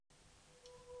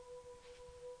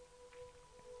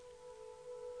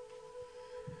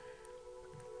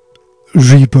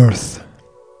Rebirth.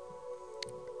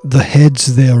 The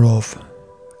heads thereof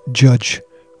judge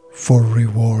for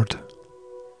reward.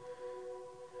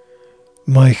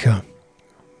 Micah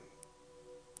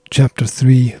chapter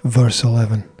 3 verse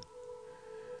 11.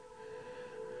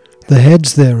 The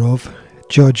heads thereof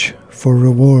judge for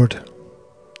reward,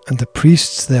 and the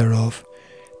priests thereof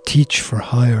teach for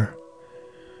hire,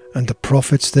 and the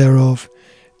prophets thereof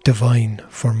divine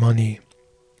for money.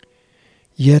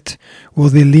 Yet will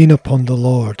they lean upon the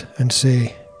Lord and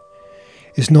say,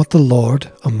 Is not the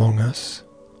Lord among us?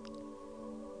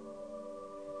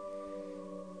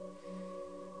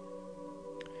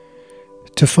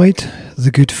 To fight the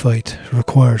good fight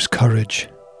requires courage,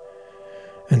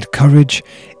 and courage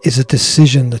is a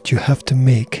decision that you have to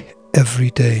make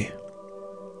every day.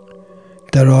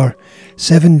 There are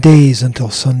 7 days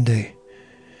until Sunday,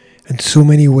 and so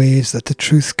many ways that the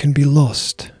truth can be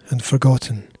lost and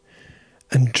forgotten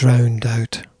and drowned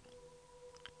out.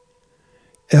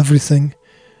 Everything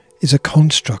is a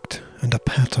construct and a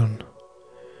pattern,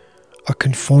 a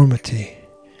conformity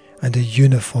and a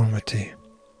uniformity.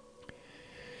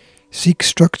 Seek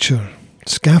structure,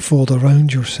 scaffold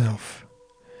around yourself.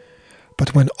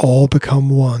 But when all become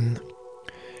one,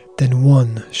 then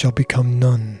one shall become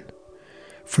none,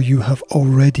 for you have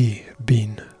already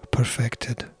been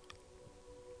perfected.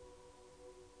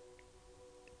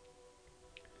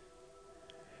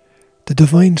 The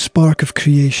divine spark of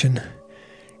creation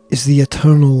is the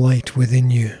eternal light within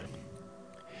you.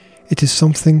 It is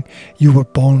something you were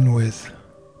born with,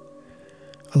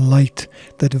 a light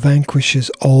that vanquishes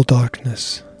all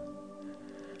darkness,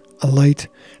 a light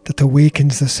that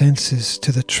awakens the senses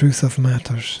to the truth of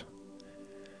matters.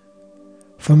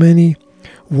 For many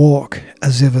walk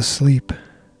as if asleep,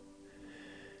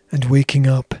 and waking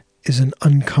up is an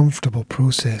uncomfortable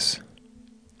process.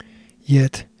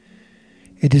 Yet,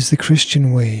 it is the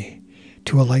Christian way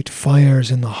to alight fires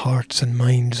in the hearts and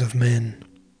minds of men,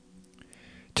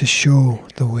 to show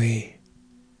the way,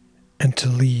 and to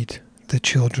lead the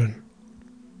children.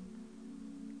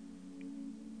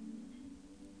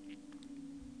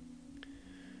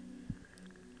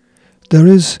 There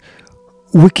is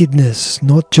wickedness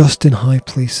not just in high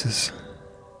places.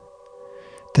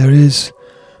 There is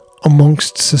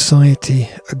amongst society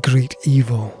a great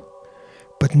evil,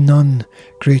 but none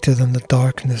greater than the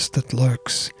darkness that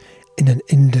lurks in an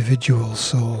individual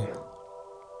soul.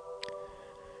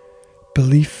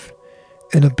 Belief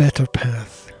in a better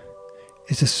path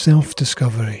is a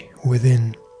self-discovery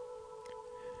within.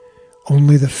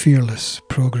 Only the fearless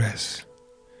progress.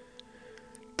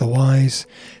 The wise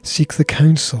seek the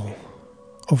counsel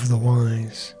of the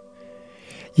wise.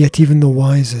 Yet even the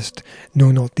wisest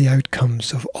know not the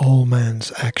outcomes of all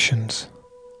man's actions.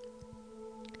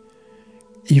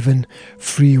 Even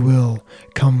free will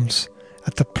comes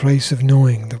at the price of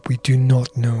knowing that we do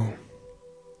not know.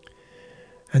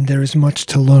 And there is much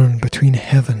to learn between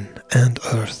heaven and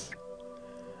earth,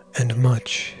 and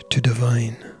much to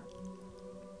divine.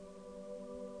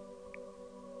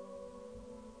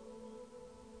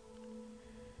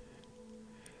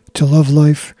 To love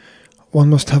life, one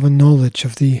must have a knowledge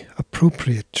of the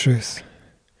appropriate truth.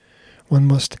 One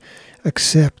must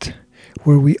accept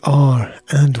where we are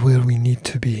and where we need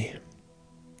to be.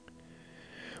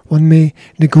 One may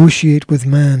negotiate with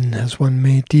man as one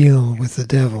may deal with the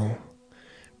devil,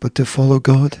 but to follow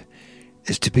God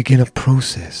is to begin a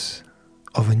process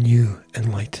of a new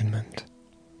enlightenment.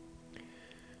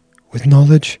 With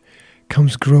knowledge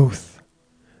comes growth,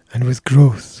 and with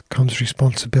growth comes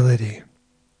responsibility.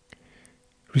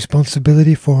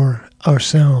 Responsibility for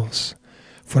ourselves,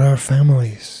 for our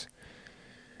families,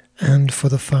 and for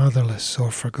the fatherless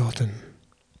or forgotten.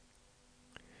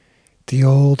 The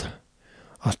old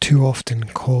are too often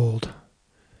cold,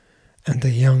 and the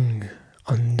young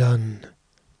undone,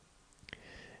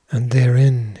 and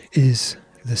therein is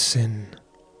the sin.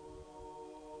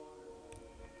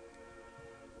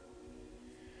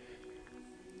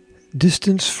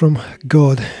 Distance from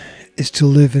God is to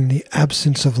live in the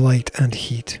absence of light and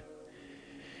heat.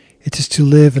 It is to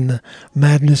live in the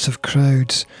madness of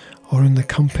crowds or in the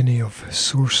company of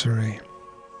sorcery.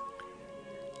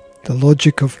 The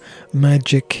logic of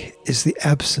magic is the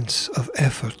absence of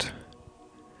effort.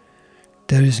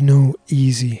 There is no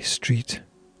easy street.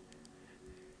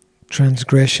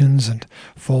 Transgressions and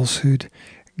falsehood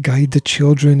guide the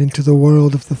children into the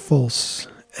world of the false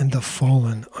and the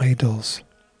fallen idols.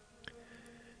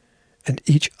 And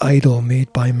each idol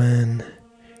made by man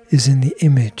is in the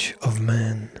image of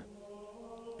man,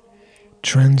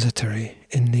 transitory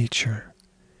in nature.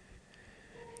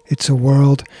 It's a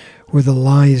world where the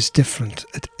lie is different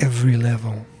at every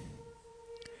level.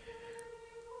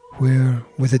 where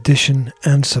with addition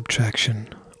and subtraction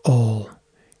all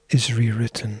is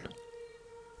rewritten.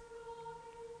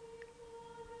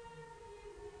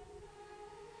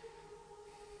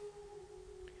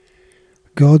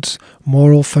 God's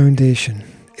moral foundation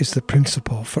is the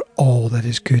principle for all that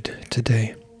is good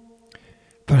today,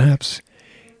 perhaps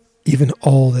even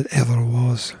all that ever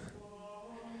was.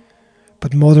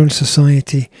 But modern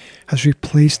society has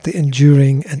replaced the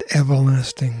enduring and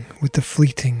everlasting with the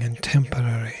fleeting and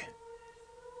temporary.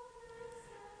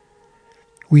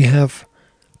 We have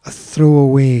a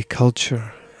throwaway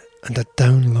culture and a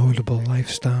downloadable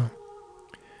lifestyle.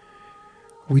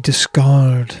 We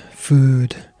discard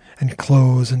food and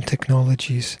clothes and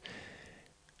technologies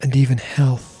and even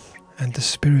health and the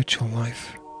spiritual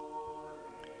life.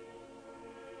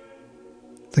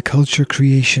 The culture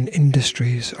creation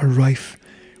industries are rife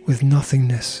with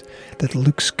nothingness that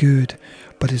looks good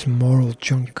but is moral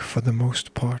junk for the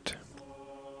most part.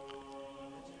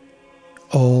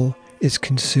 All is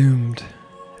consumed,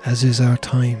 as is our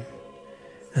time,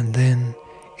 and then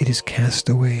it is cast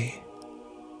away.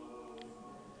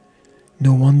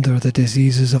 No wonder the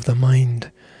diseases of the mind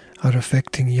are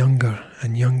affecting younger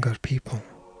and younger people.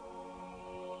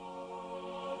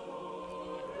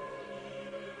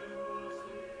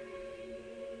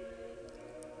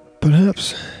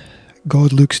 Perhaps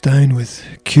God looks down with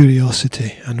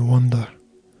curiosity and wonder.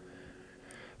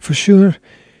 For sure,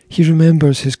 he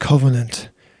remembers his covenant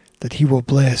that he will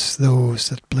bless those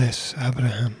that bless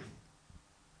Abraham,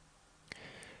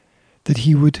 that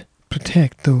he would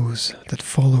protect those that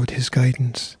followed his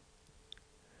guidance.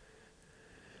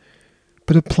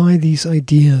 But apply these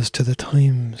ideas to the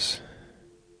times.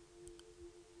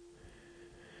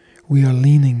 We are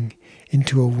leaning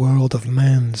into a world of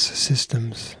man's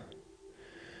systems.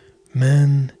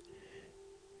 Man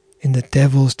in the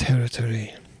devil's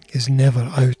territory is never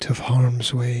out of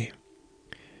harm's way,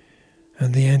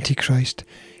 and the Antichrist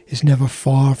is never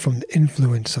far from the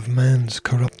influence of man's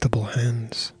corruptible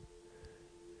hands.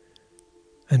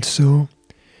 And so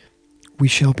we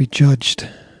shall be judged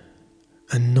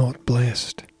and not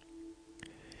blessed,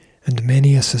 and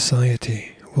many a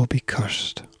society will be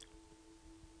cursed.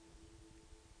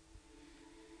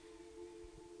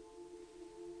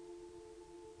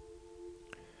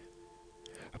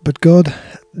 But God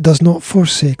does not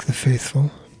forsake the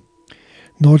faithful,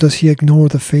 nor does he ignore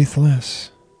the faithless.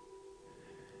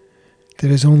 There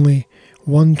is only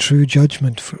one true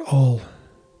judgment for all: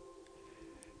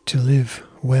 to live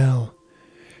well,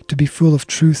 to be full of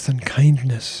truth and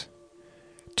kindness,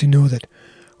 to know that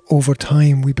over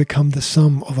time we become the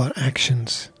sum of our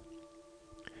actions.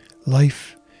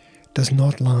 Life does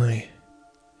not lie.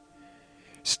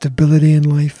 Stability in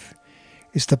life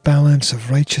is the balance of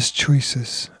righteous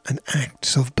choices and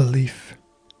acts of belief.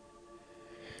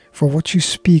 For what you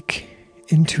speak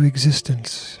into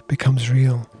existence becomes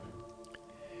real.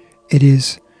 It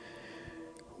is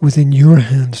within your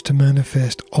hands to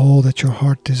manifest all that your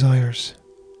heart desires,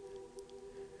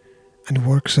 and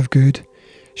works of good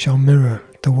shall mirror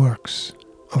the works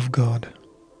of God.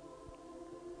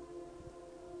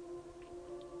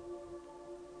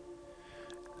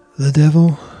 The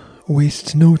devil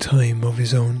wastes no time of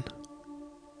his own.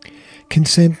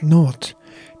 Consent not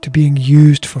to being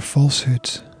used for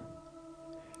falsehoods.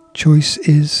 Choice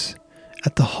is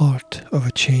at the heart of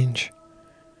a change.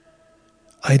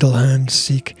 Idle hands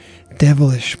seek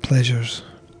devilish pleasures.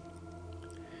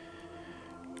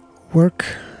 Work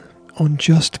on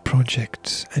just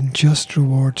projects, and just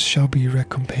rewards shall be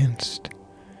recompensed.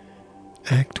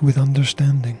 Act with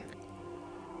understanding.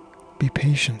 Be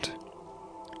patient.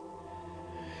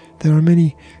 There are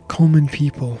many common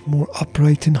people more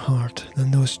upright in heart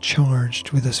than those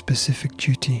charged with a specific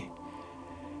duty.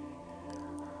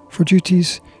 For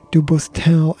duties do both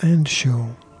tell and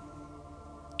show.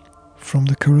 From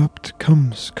the corrupt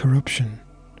comes corruption,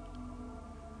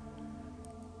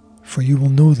 for you will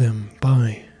know them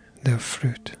by their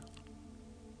fruit.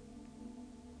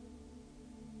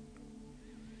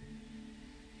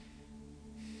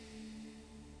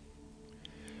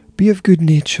 Be of good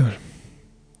nature.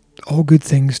 All good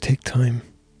things take time.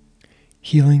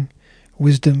 Healing,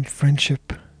 wisdom,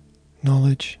 friendship,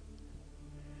 knowledge.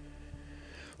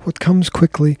 What comes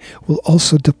quickly will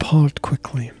also depart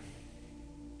quickly.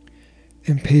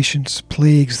 Impatience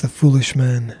plagues the foolish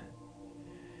man.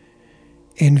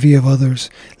 Envy of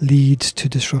others leads to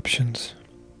disruptions.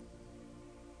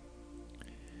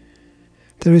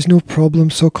 There is no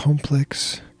problem so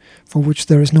complex for which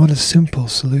there is not a simple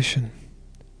solution.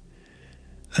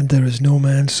 And there is no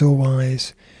man so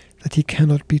wise that he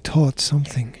cannot be taught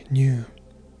something new.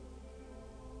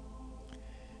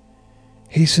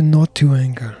 Hasten not to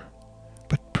anger,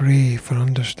 but pray for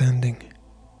understanding.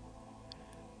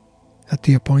 At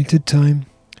the appointed time,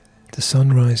 the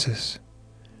sun rises,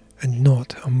 and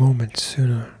not a moment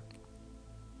sooner.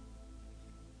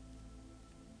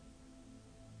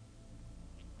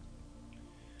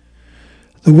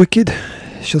 The wicked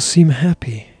shall seem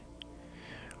happy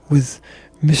with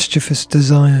mischievous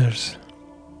desires.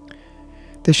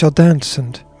 They shall dance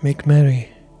and make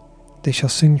merry, they shall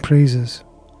sing praises.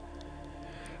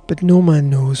 But no man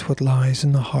knows what lies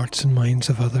in the hearts and minds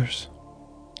of others.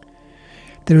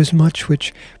 There is much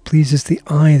which pleases the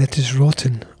eye that is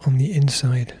rotten on the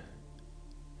inside.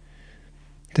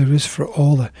 There is for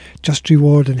all a just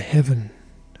reward in heaven,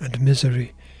 and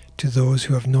misery to those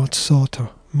who have not sought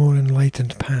a more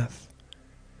enlightened path.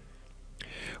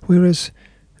 Whereas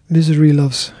misery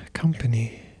loves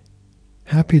company,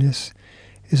 happiness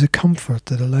is a comfort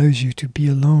that allows you to be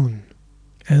alone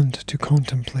and to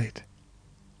contemplate,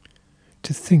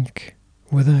 to think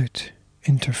without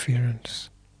interference.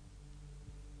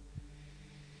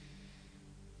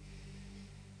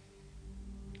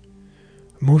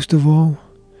 Most of all,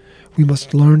 we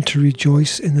must learn to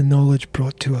rejoice in the knowledge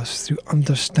brought to us through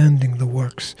understanding the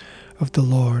works of the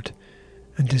Lord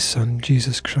and His Son,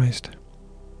 Jesus Christ.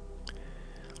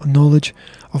 A knowledge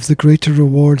of the greater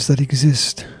rewards that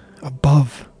exist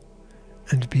above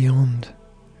and beyond.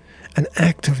 An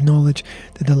active knowledge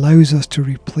that allows us to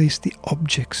replace the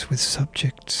objects with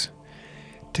subjects,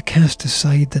 to cast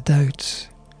aside the doubts,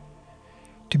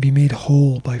 to be made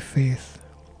whole by faith,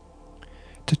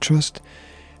 to trust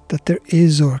that there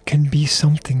is or can be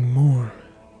something more,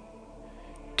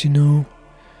 to know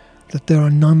that there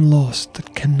are none lost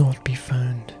that cannot be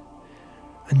found,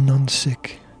 and none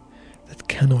sick that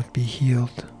cannot be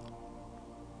healed.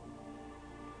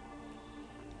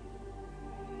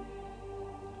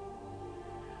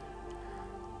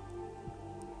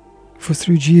 For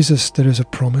through Jesus there is a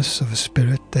promise of a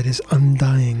spirit that is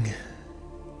undying.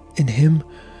 In Him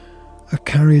are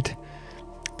carried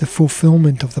the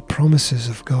fulfillment of the promises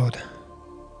of God,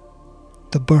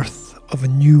 the birth of a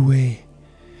new way,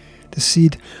 the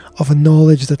seed of a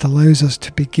knowledge that allows us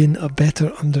to begin a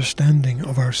better understanding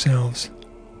of ourselves,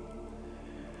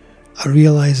 a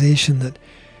realization that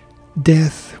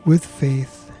death with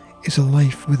faith is a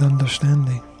life with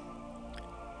understanding,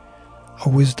 a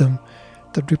wisdom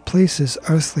that replaces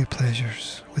earthly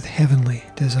pleasures with heavenly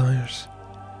desires,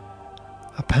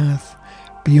 a path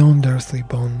beyond earthly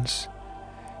bonds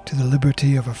to the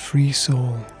liberty of a free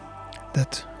soul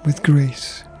that with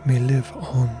grace may live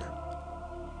on.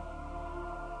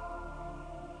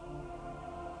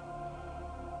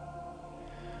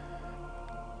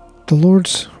 The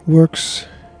Lord's works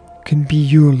can be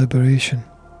your liberation,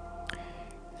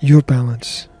 your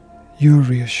balance, your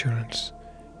reassurance,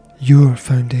 your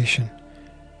foundation,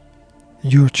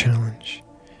 your challenge,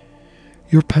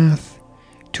 your path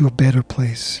to a better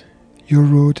place, your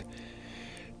road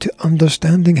to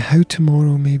understanding how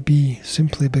tomorrow may be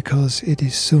simply because it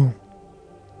is so.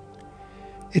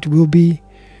 It will be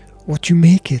what you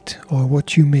make it or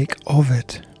what you make of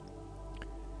it.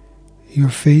 Your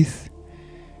faith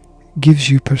gives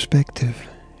you perspective.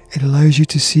 It allows you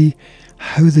to see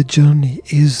how the journey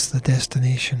is the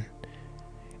destination.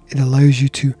 It allows you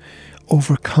to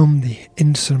overcome the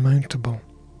insurmountable.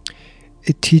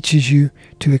 It teaches you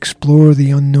to explore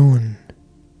the unknown.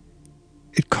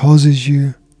 It causes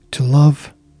you to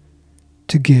love,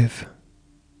 to give,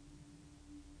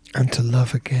 and to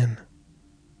love again.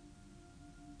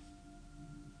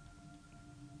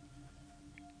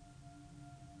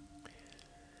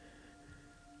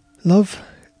 Love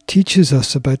teaches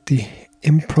us about the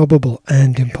improbable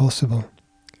and impossible.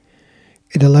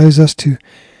 It allows us to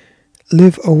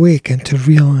live awake and to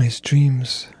realize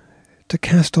dreams, to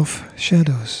cast off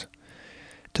shadows,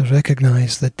 to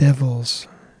recognize the devils,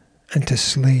 and to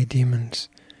slay demons.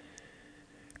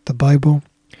 The Bible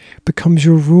becomes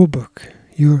your rulebook,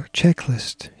 your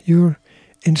checklist, your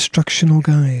instructional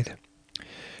guide.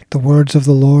 The words of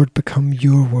the Lord become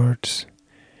your words.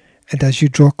 And as you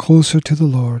draw closer to the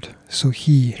Lord, so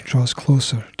He draws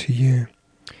closer to you.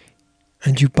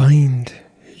 And you bind,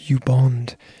 you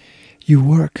bond, you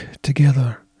work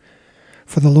together.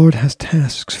 For the Lord has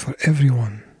tasks for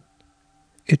everyone.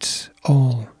 It's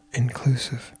all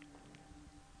inclusive.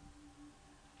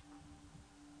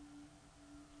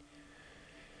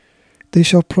 They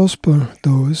shall prosper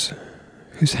those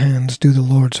whose hands do the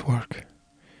Lord's work,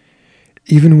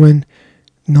 even when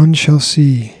none shall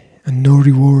see and no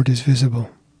reward is visible.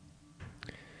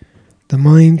 The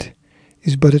mind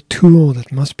is but a tool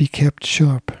that must be kept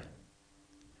sharp.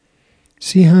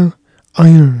 See how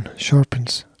iron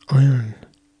sharpens iron.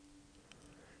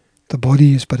 The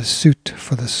body is but a suit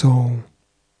for the soul.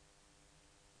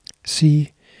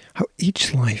 See how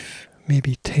each life may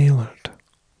be tailored.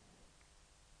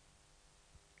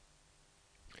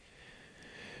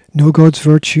 Know God's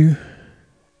virtue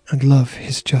and love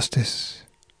His justice.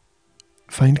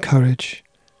 Find courage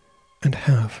and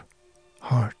have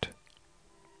heart.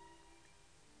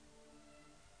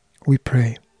 We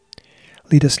pray,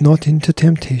 lead us not into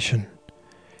temptation,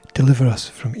 deliver us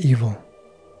from evil.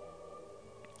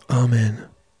 Amen.